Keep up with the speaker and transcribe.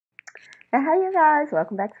And hi you guys,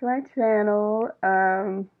 welcome back to my channel.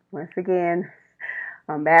 Once again,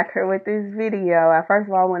 I'm back here with this video. I first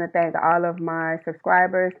of all want to thank all of my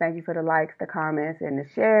subscribers. Thank you for the likes, the comments, and the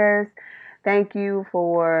shares. Thank you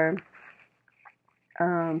for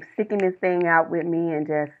sticking this thing out with me and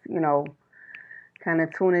just, kind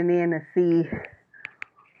of tuning in to see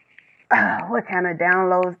what kind of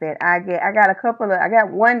downloads that I get. I got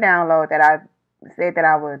one download that I said that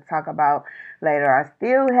I would talk about later. I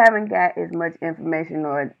still haven't got as much information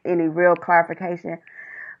or any real clarification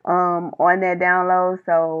on that download,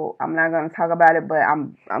 so I'm not going to talk about it, but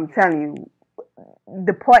I'm telling you,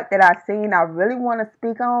 the part that I've seen I really want to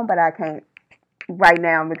speak on, but I can't right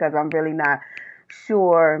now because I'm really not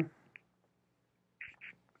sure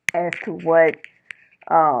as to what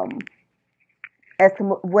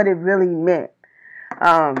it really meant.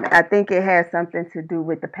 I think it has something to do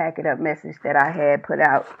with the pack it up message that I had put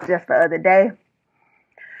out just the other day.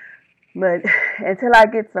 But until I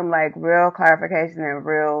get some real clarification and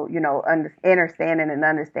real,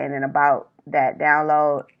 understanding about that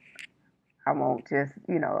download, I won't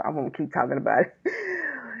I won't keep talking about it.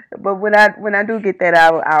 But when I do get that,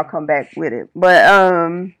 I'll come back with it. But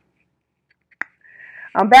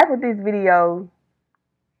I'm back with this video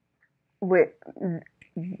with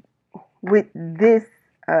this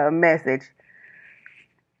message.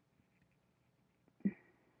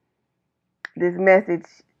 This message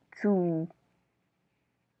to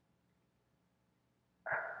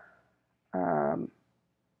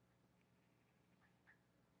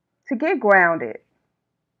get grounded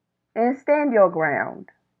and stand your ground.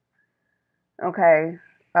 Okay.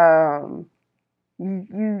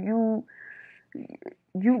 You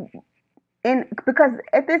and because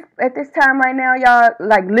at this time right now, y'all,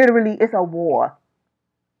 literally it's a war.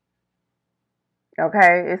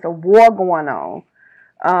 Okay, it's a war going on.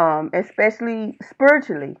 Especially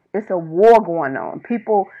spiritually, it's a war going on.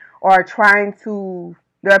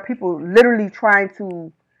 There are people literally trying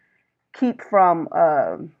to keep from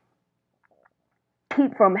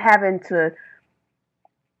having to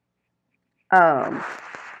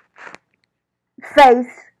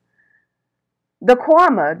face the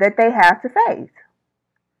karma that they have to face,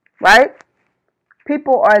 right?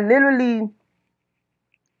 People are literally,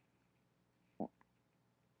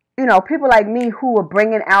 people like me who are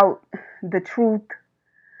bringing out the truth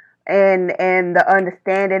and the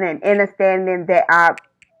understanding and understanding that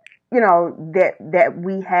that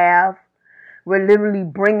we have. We're literally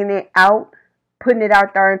bringing it out, putting it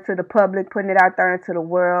out there into the public, putting it out there into the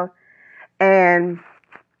world. And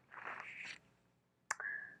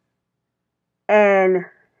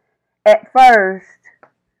at first,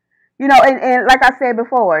 and like I said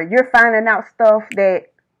before, you're finding out stuff that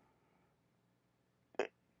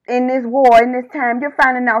in this war, in this time, you're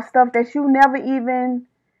finding out stuff that you never even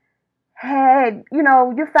had.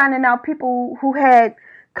 You're finding out people who had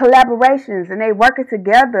collaborations and they working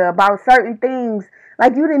together about certain things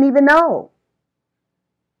like you didn't even know.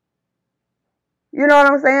 You know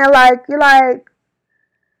what I'm saying? You're like,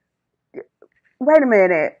 wait a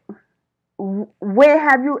minute. When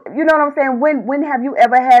have you know what I'm saying? When have you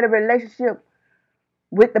ever had a relationship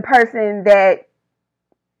with the person that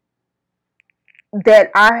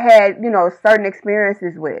I had, certain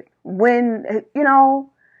experiences with? When,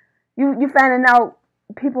 you finding out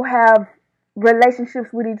people have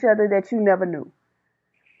relationships with each other that you never knew.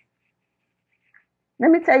 Let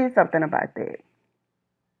me tell you something about that.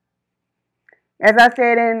 As I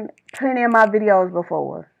said in plenty of my videos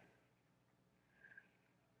before,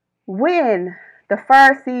 when the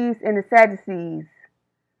Pharisees and the Sadducees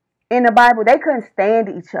in the Bible, they couldn't stand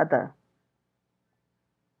each other.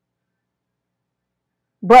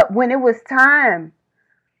 But when it was time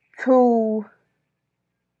to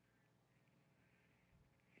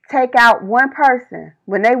take out one person,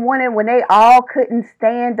 when they all couldn't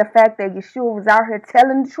stand the fact that Yeshua was out here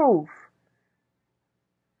telling the truth,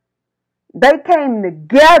 they came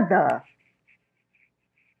together,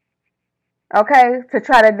 okay, to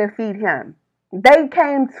try to defeat him. They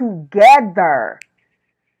came together,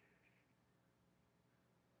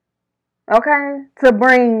 okay, to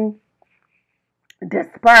bring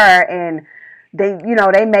despair, and they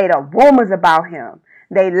made up rumors about him.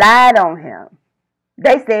 They lied on him.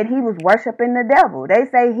 They said he was worshiping the devil. They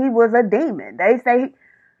say he was a demon. They say,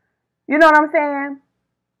 you know what I'm saying?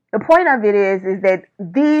 The point of it is that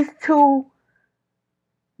these two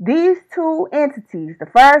entities, the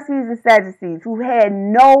Pharisees and Sadducees, who had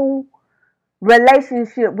no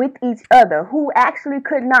relationship with each other, who actually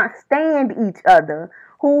could not stand each other,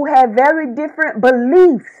 who had very different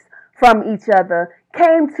beliefs from each other,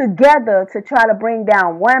 came together to try to bring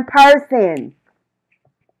down one person.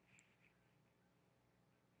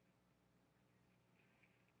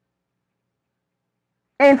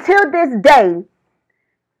 Until this day,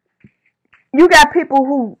 you got people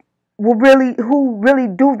who really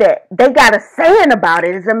do that. They got a saying about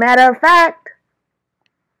it. As a matter of fact,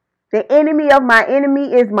 the enemy of my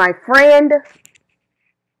enemy is my friend.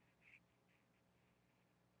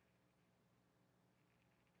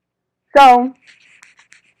 So,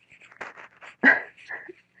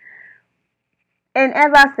 and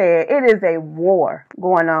as I said, it is a war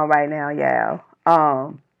going on right now,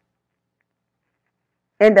 y'all.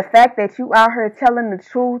 And the fact that you out here telling the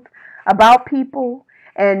truth about people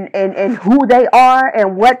and who they are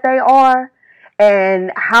and what they are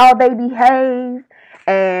and how they behave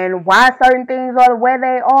and why certain things are the way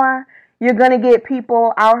they are, you're going to get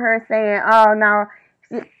people out here saying, oh, no,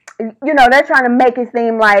 you know, they're trying to make it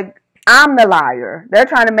seem like I'm the liar. They're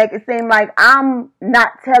trying to make it seem like I'm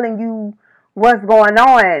not telling you what's going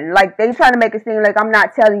on. Like, they're trying to make it seem like I'm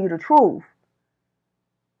not telling you the truth.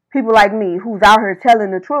 People like me who's out here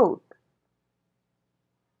telling the truth.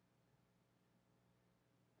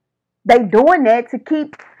 They doing that to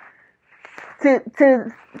keep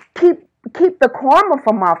the karma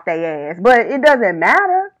from off their ass. But it doesn't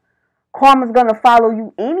matter. Karma's gonna follow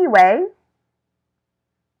you anyway.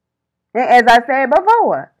 And as I said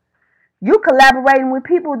before, you collaborating with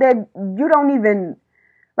people that you don't even,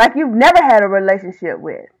 like, you've never had a relationship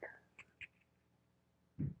with.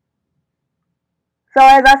 So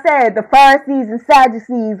as I said, the Pharisees and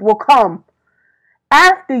Sadducees will come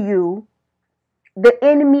after you. The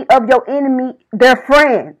enemy of your enemy, their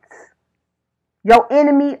friends. Your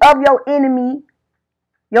enemy of your enemy,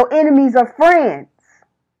 your enemies are friends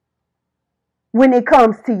when it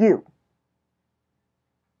comes to you.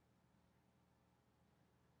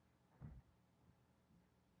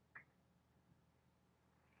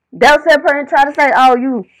 They'll sit there and try to say, oh,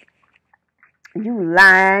 you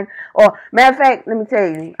lying. Or, matter of fact, let me tell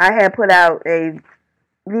you, I had put out a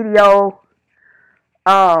video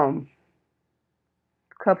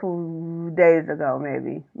couple days ago,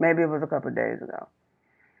 maybe it was a couple days ago,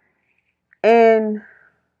 and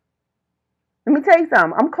let me tell you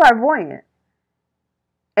something, I'm clairvoyant,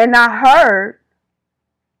 and I heard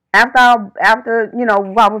after you know,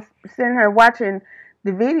 while I was sitting here watching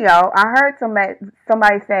the video, I heard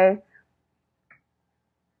somebody say,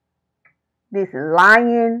 this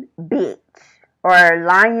lying bitch or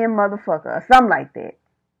lying motherfucker or something like that.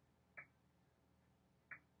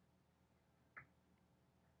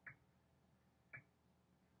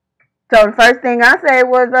 So the first thing I said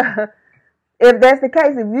was, if that's the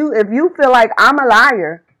case, if you feel like I'm a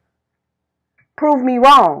liar, prove me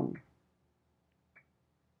wrong.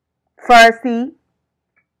 Pharisee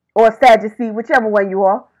or Sadducee, whichever way you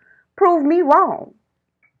are, prove me wrong.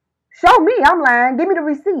 Show me I'm lying. Give me the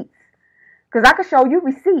receipts. Because I can show you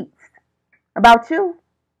receipts about you.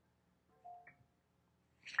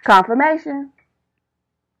 Confirmation.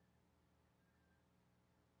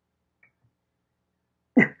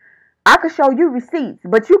 I could show you receipts,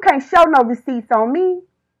 but you can't show no receipts on me.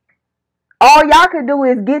 All y'all can do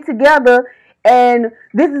is get together, and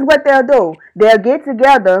this is what they'll do. They'll get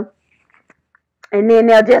together, and then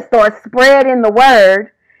they'll just start spreading the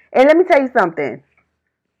word. And let me tell you something.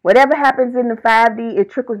 Whatever happens in the 5D, it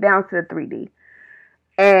trickles down to the 3D.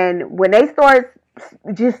 And when they start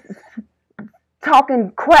just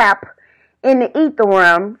talking crap in the ether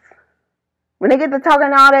realms, when they get to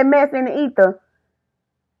talking all that mess in the ether,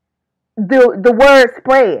 the word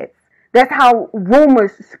spreads. That's how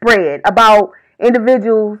rumors spread about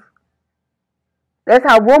individuals. That's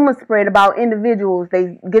how rumors spread about individuals.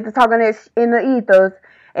 They get to talking in the ethers,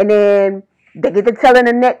 and then they get to telling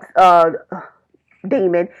the next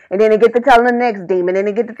demon, and then they get to telling the next demon, and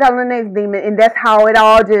they get to telling the next demon, and that's how it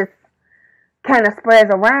all just kind of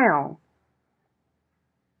spreads around.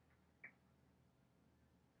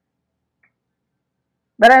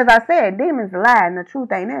 But as I said, demons lie and the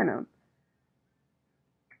truth ain't in them.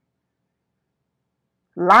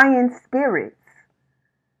 Lying spirits.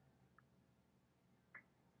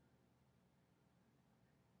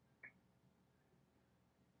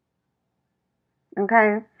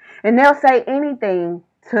 Okay? And they'll say anything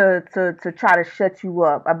to try to shut you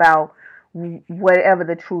up about whatever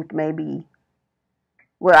the truth may be.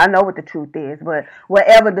 Well, I know what the truth is, but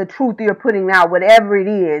whatever the truth you're putting out, whatever it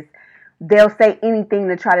is, they'll say anything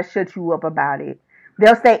to try to shut you up about it.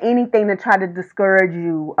 They'll say anything to try to discourage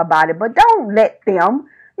you about it. But don't let them.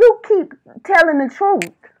 You keep telling the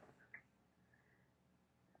truth.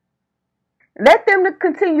 Let them to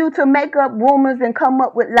continue to make up rumors and come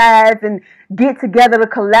up with lies and get together to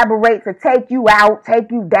collaborate to take you out, take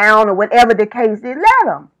you down, or whatever the case is. Let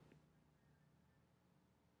them.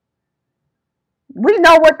 We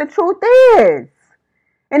know what the truth is.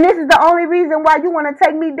 And this is the only reason why you want to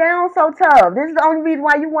take me down so tough. This is the only reason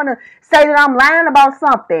why you want to say that I'm lying about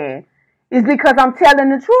something. Is because I'm telling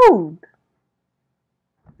the truth.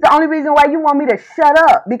 It's the only reason why you want me to shut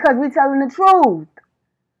up. Because we're telling the truth.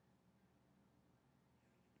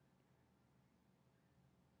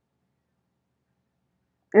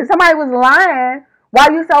 If somebody was lying, why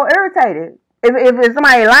are you so irritated? If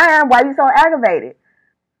somebody lying, why are you so aggravated?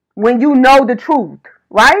 When you know the truth,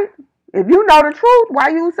 right? If you know the truth, why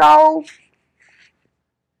you so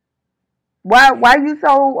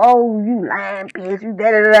oh, you lying bitch, you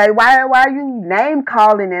da da da. Why are you name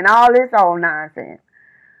calling and all this old nonsense?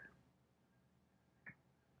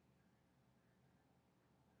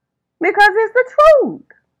 Because it's the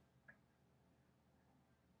truth.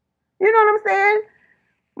 You know what I'm saying?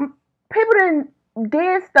 People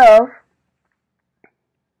did stuff,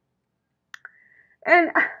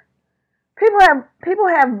 and people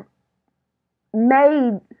have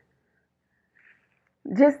made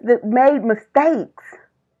mistakes.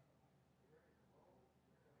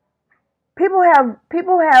 People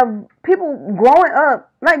growing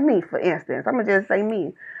up, like me, for instance. I'm gonna just say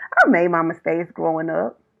me. I made my mistakes growing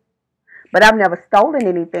up, but I've never stolen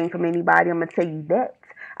anything from anybody. I'm gonna tell you that.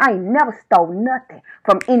 I ain't never stole nothing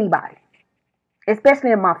from anybody,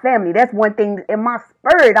 especially in my family. That's one thing in my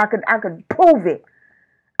spirit. I could prove it.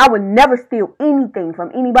 I would never steal anything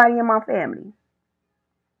from anybody in my family.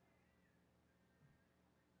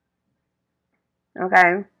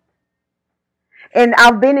 Okay? And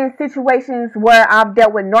I've been in situations where I've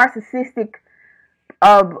dealt with narcissistic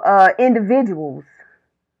individuals,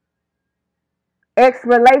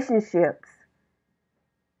 ex-relationships,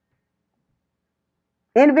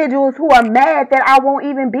 individuals who are mad that I won't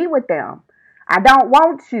even be with them. I don't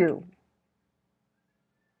want you.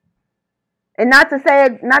 And not to say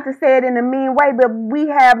it in a mean way, but we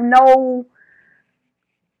have no,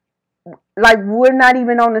 like, we're not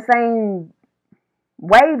even on the same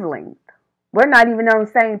wavelength. We're not even on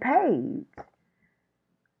the same page.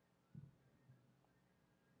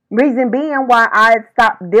 Reason being why I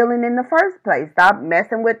stopped dealing in the first place. Stopped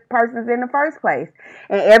messing with persons in the first place.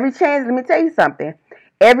 And every chance, let me tell you something.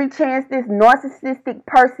 Every chance this narcissistic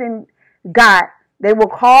person got, they will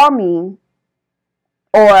call me,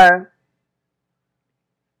 or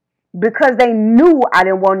because they knew I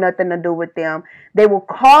didn't want nothing to do with them, they will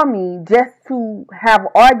call me just to have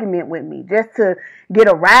an argument with me, just to get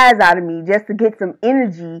a rise out of me, just to get some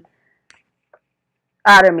energy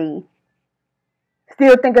out of me.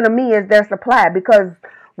 Still thinking of me as their supply, because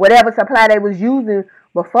whatever supply they was using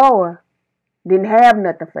before didn't have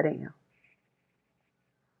nothing for them.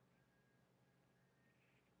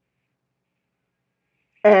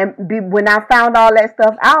 And when I found all that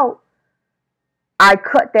stuff out, I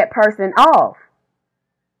cut that person off.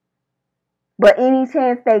 But any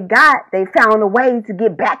chance they got, they found a way to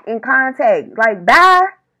get back in contact. Like, bye.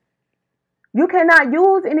 You cannot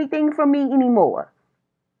use anything from me anymore.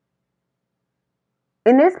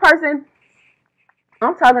 And this person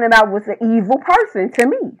I'm talking about was an evil person to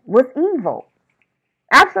me. Was evil.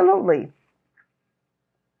 Absolutely.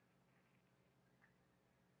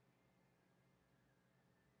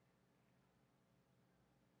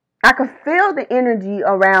 I could feel the energy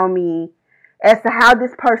around me as to how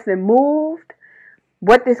this person moved,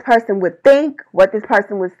 what this person would think, what this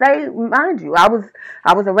person would say. Mind you, I was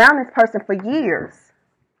around this person for years.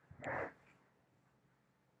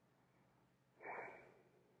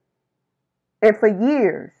 And for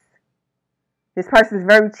years, this person is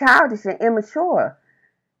very childish and immature.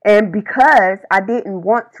 And because I didn't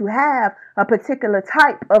want to have a particular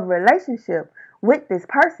type of relationship with this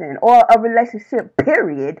person, or a relationship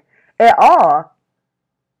period at all,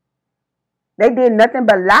 they did nothing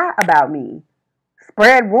but lie about me,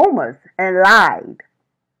 spread rumors, and lied.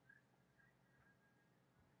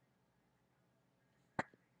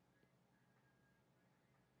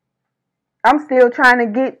 I'm still trying to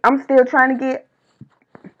get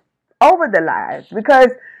over the lies, because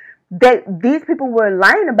these people were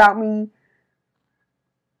lying about me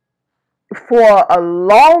for a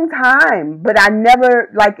long time, but it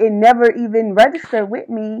never even registered with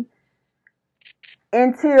me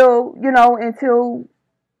until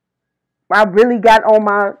I really got on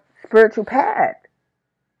my spiritual path,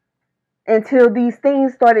 until these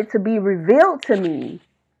things started to be revealed to me,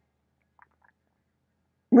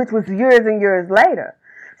 which was years and years later.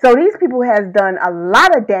 So these people has done a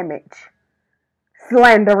lot of damage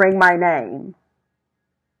slandering my name.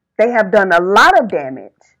 They have done a lot of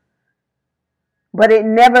damage, but it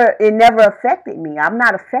never affected me. I'm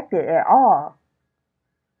not affected at all.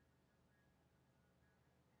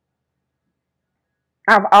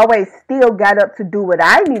 I've always still got up to do what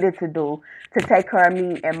I needed to do to take care of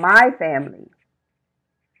me and my family.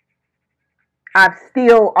 I've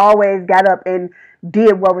still always got up and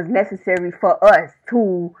did what was necessary for us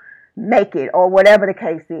to make it, or whatever the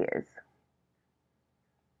case is.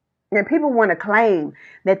 And people want to claim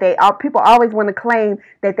that people always want to claim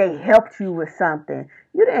that they helped you with something.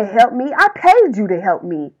 You didn't help me. I paid you to help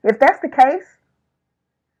me. If that's the case,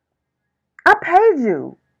 I paid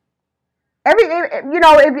you.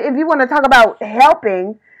 If you want to talk about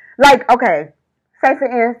helping, like, okay, say for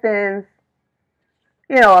instance,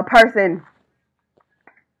 a person,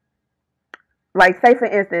 like, say for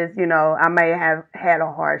instance, I may have had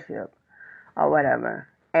a hardship or whatever,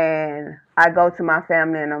 and I go to my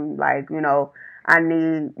family and I'm like, I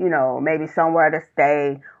need, maybe somewhere to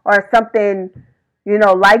stay or something,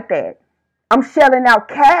 like that. I'm shelling out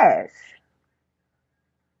cash.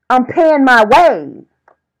 I'm paying my way.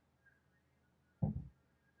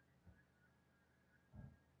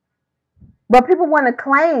 But people want to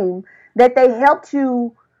claim that they helped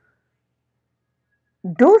you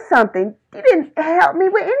do something. You didn't help me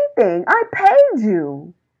with anything. I paid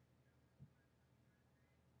you.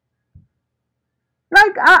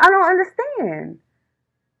 Like, I don't understand.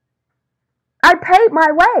 I paid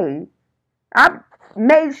my way. I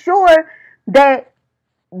made sure that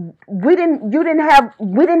we didn't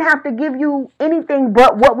have to give you anything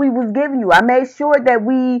but what we was giving you. I made sure that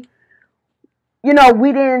we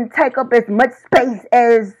didn't take up as much space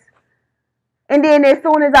as, and then as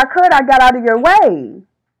soon as I could, I got out of your way.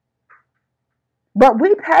 But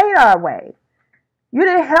we paid our way. You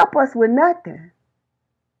didn't help us with nothing.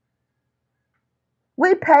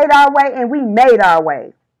 We paid our way and we made our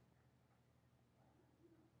way.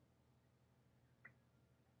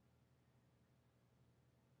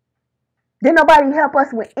 Didn't nobody help us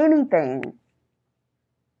with anything.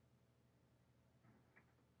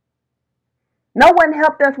 No one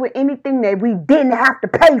helped us with anything that we didn't have to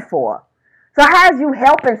pay for. So how's you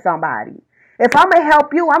helping somebody? If I'm going to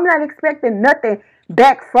help you, I'm not expecting nothing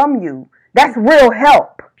back from you. That's real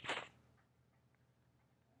help.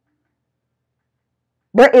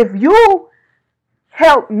 But if you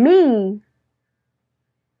help me,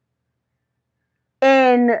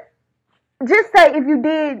 and just say if you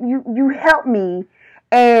did, you helped me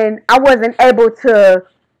and I wasn't able to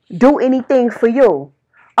do anything for you.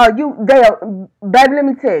 Baby, let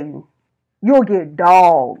me tell you, you'll get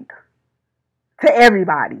dogged to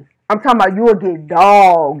everybody. I'm talking about you'll get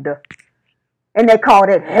dogged. And they call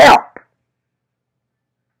that help.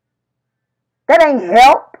 That ain't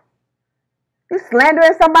help. You're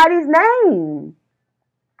slandering somebody's name.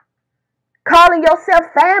 Calling yourself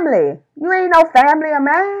family. You ain't no family of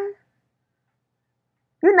mine.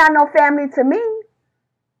 You're not no family to me.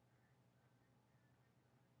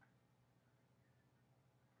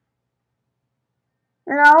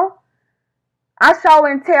 I show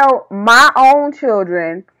and tell my own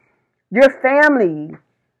children, your family,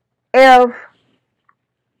 if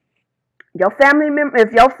your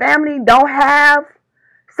family don't have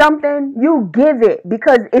something, you give it.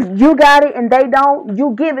 Because if you got it and they don't,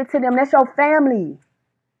 you give it to them. That's your family.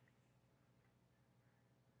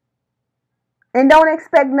 And don't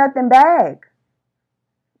expect nothing back.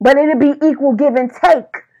 But it'll be equal give and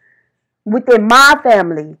take within my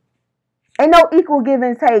family. Ain't no equal give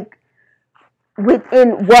and take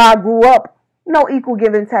within where I grew up. No equal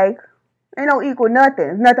give and take. Ain't no equal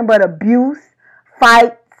nothing. Nothing but abuse,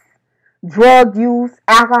 fights, drug use,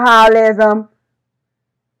 alcoholism,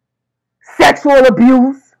 sexual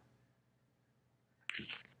abuse.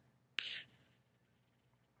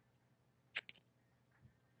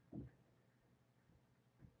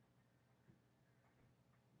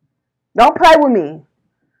 Don't play with me.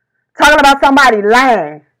 Talking about somebody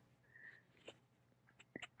lying.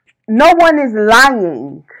 No one is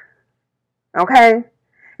lying. Okay?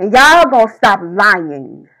 And y'all gonna stop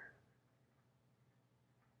lying.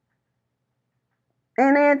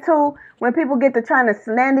 And then too, when people get to trying to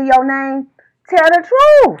slander your name, tell the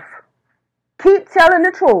truth. Keep telling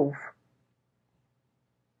the truth.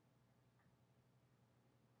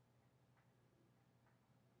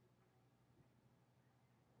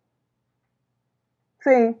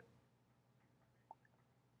 See,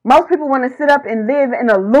 most people want to sit up and live an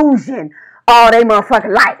illusion all their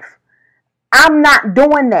motherfucking life. I'm not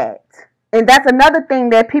doing that. And that's another thing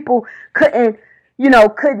that people couldn't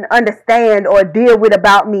understand or deal with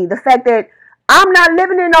about me. The fact that I'm not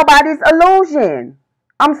living in nobody's illusion.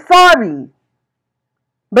 I'm sorry.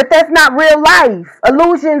 But that's not real life.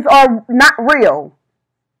 Illusions are not real.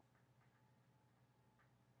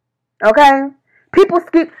 Okay? People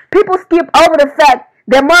skip over the fact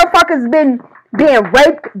that motherfuckers been being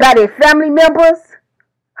raped by their family members,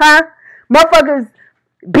 huh? Motherfuckers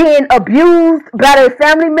being abused by their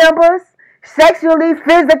family members, sexually,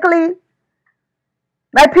 physically.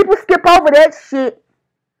 Like, people skip over that shit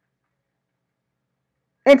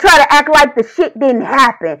and try to act like the shit didn't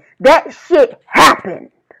happen. That shit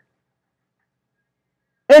happened.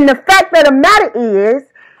 And the fact of the matter is,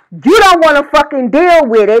 you don't want to fucking deal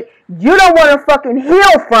with it. You don't want to fucking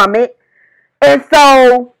heal from it. And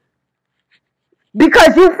so,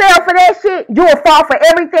 because you fell for that shit, you will fall for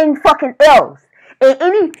everything fucking else. And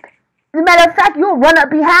as a matter of fact, you'll run up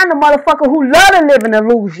behind the motherfucker who love to live in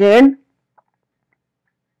illusion,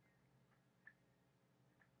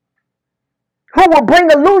 who will bring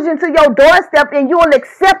illusion to your doorstep, and you'll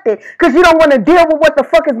accept it because you don't want to deal with what the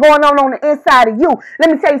fuck is going on the inside of you.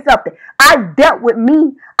 Let me tell you something. I've dealt with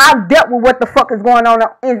me. I've dealt with what the fuck is going on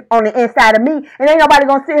the inside of me, and ain't nobody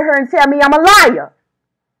gonna sit here and tell me I'm a liar.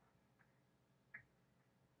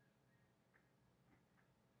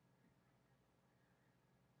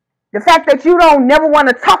 The fact that you don't never want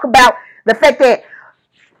to talk about the fact that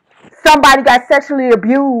somebody got sexually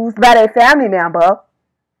abused by their family member,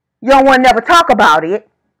 you don't want to never talk about it.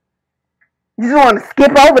 You just want to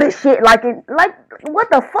skip over this shit like what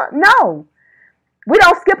the fuck? No. We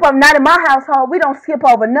don't skip over, not in my household, we don't skip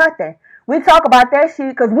over nothing. We talk about that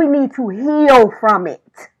shit because we need to heal from it.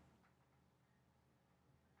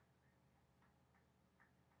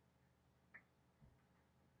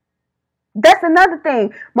 That's another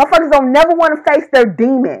thing. Motherfuckers don't never want to face their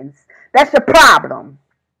demons. That's your problem.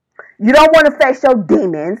 You don't want to face your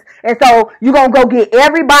demons, and so you're gonna go get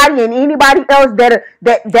everybody and anybody else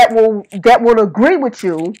that will agree with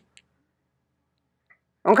you.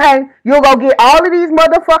 Okay? You'll go get all of these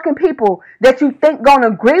motherfucking people that you think gonna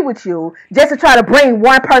agree with you just to try to bring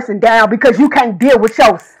one person down because you can't deal with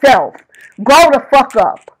yourself. Grow the fuck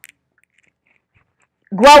up.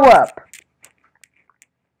 Grow up.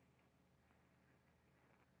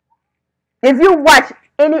 If you watch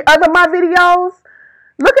any other of my videos,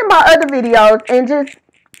 look at my other videos and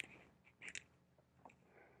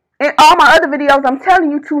in all my other videos, I'm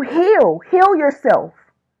telling you to heal. Heal yourself.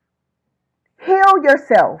 Heal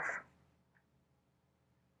yourself.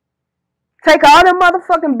 Take all the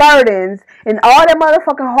motherfucking burdens and all that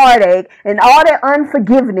motherfucking heartache and all that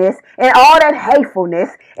unforgiveness and all that hatefulness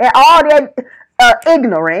and all that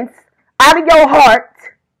ignorance out of your heart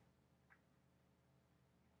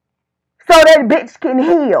so that bitch can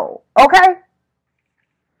heal. Okay?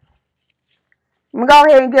 I'm gonna go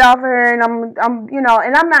ahead and get off here, and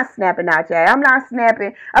I'm not snapping out, y'all. I'm not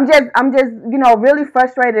snapping. I'm just, really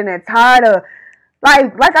frustrated and tired of,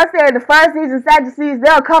 like I said, the Pharisees and Sadducees,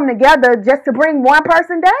 they'll come together just to bring one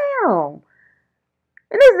person down.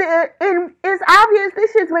 And it's obvious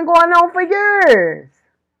this shit's been going on for years.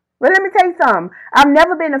 But let me tell you something. I've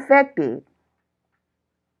never been affected.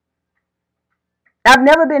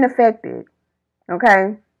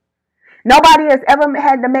 Okay? Nobody has ever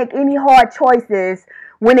had to make any hard choices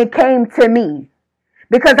when it came to me.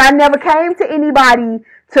 Because I never came to anybody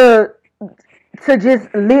to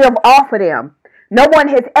just live off of them. No one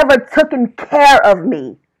has ever taken care of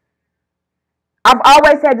me. I've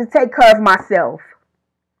always had to take care of myself.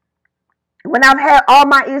 When I've had all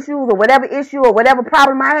my issues or whatever issue or whatever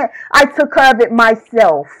problem I had, I took care of it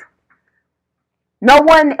myself. No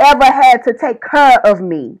one ever had to take care of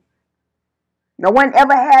me. No one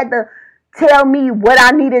ever had to tell me what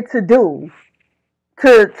I needed to do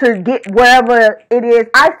to get wherever it is.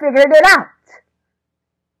 I figured it out.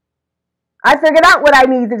 I figured out what I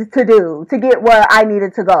needed to do to get where I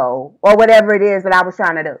needed to go or whatever it is that I was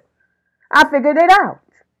trying to do. I figured it out.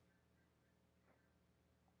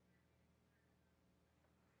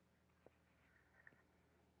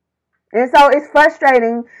 And so it's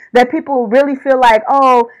frustrating that people really feel like,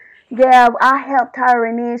 oh, yeah, I helped her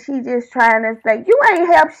and then she just trying to say, you ain't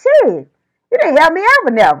helped shit. You didn't help me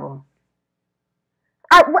ever, never.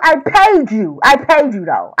 I paid you. I paid you,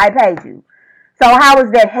 though. I paid you. So how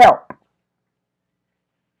is that help?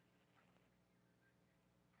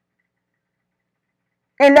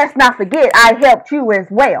 And let's not forget, I helped you as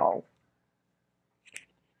well.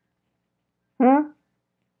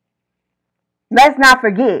 Let's not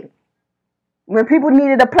forget. When people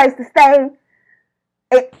needed a place to stay,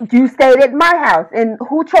 you stayed at my house. And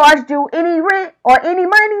who charged you any rent or any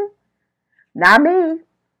money? Not me.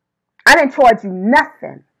 I didn't charge you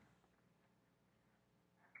nothing.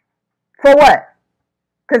 For what?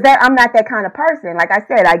 Because I'm not that kind of person. Like I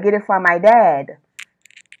said, I get it from my dad.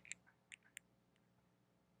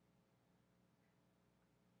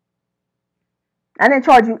 I didn't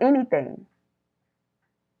charge you anything.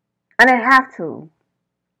 I didn't have to.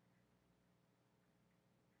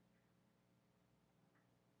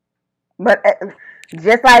 But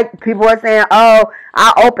just like people are saying, oh,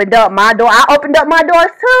 I opened up my door. I opened up my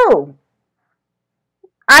doors too.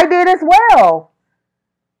 I did as well.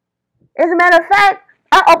 As a matter of fact,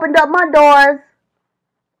 I opened up my doors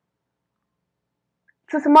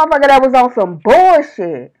to some motherfucker that was on some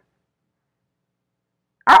bullshit.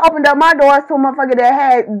 I opened up my doors to a motherfucker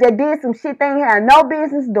that did some shit they ain't had no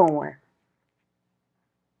business doing.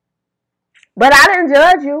 But I didn't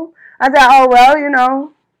judge you. I said, oh, well, you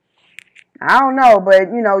know, I don't know,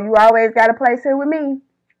 but, you know, you always got a place here with me.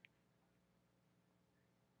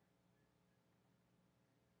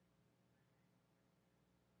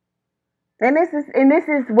 And this is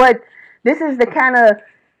the kind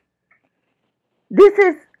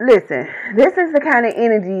of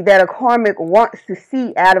energy that a karmic wants to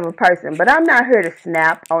see out of a person. But I'm not here to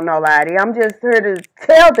snap on nobody. I'm just here to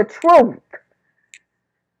tell the truth.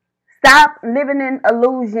 Stop living in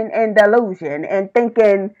illusion and delusion and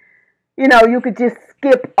thinking, you know, you could just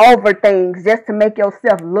skip over things just to make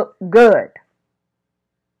yourself look good.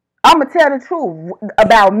 I'm going to tell the truth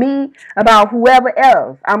about me, about whoever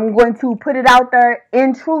else. I'm going to put it out there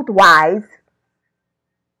in truth-wise.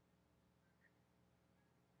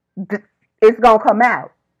 It's going to come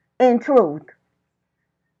out in truth.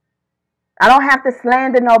 I don't have to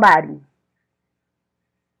slander nobody.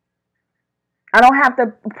 I don't have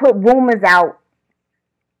to put rumors out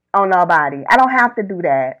on nobody. I don't have to do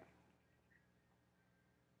that.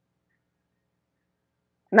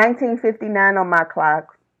 1959 on my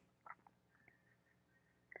clock.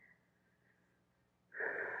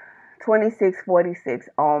 26:46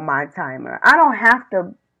 on my timer. I don't have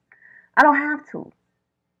to.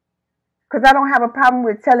 Because I don't have a problem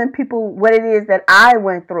with telling people what it is that I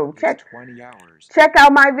went through. Check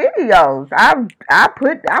out my videos. I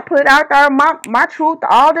put out there my truth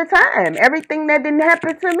all the time. Everything that didn't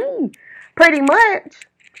happen to me. Pretty much.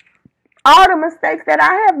 All the mistakes that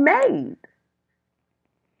I have made.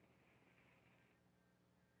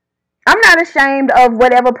 I'm not ashamed of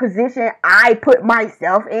whatever position I put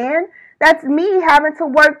myself in. That's me having to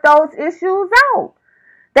work those issues out.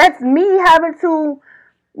 That's me having to,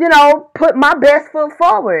 you know, put my best foot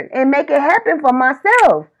forward and make it happen for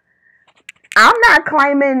myself. I'm not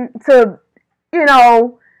claiming to, you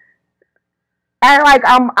know, act like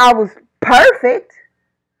I was perfect.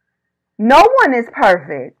 No one is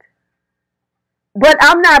perfect. But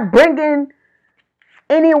I'm not bringing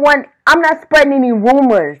anyone, I'm not spreading any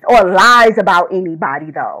rumors or lies about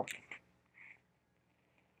anybody though.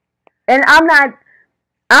 And I'm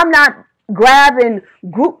not grabbing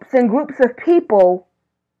groups and groups of people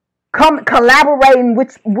collaborating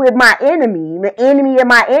with my enemy, the enemy of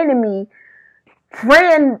my enemy,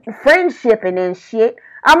 friendshipping and shit.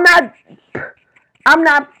 I'm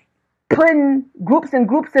not putting groups and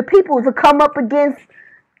groups of people to come up against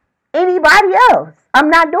anybody else. I'm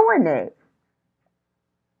not doing that.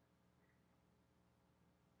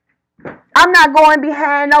 I'm not going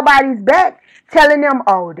behind nobody's back telling them,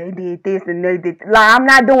 oh, they did this and they did. Like, I'm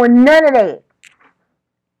not doing none of that.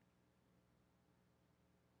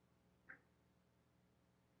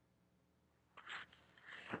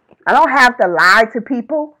 I don't have to lie to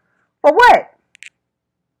people. For what?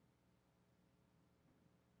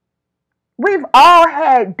 We've all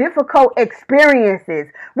had difficult experiences.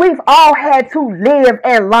 We've all had to live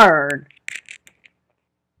and learn.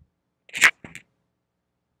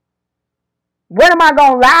 What am I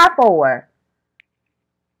going to lie for?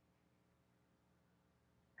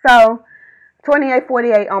 So,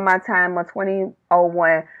 28:48 on my timer,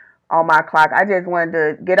 20:01 on my clock. I just wanted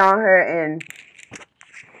to get on here and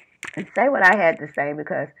say what I had to say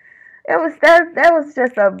because that was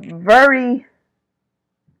just a very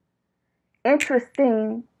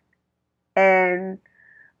interesting and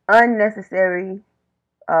unnecessary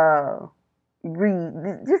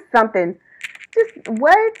read. Just something. Just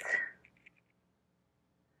what?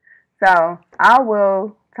 So I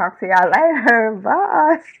will talk to y'all later.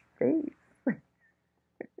 Bye. Peace.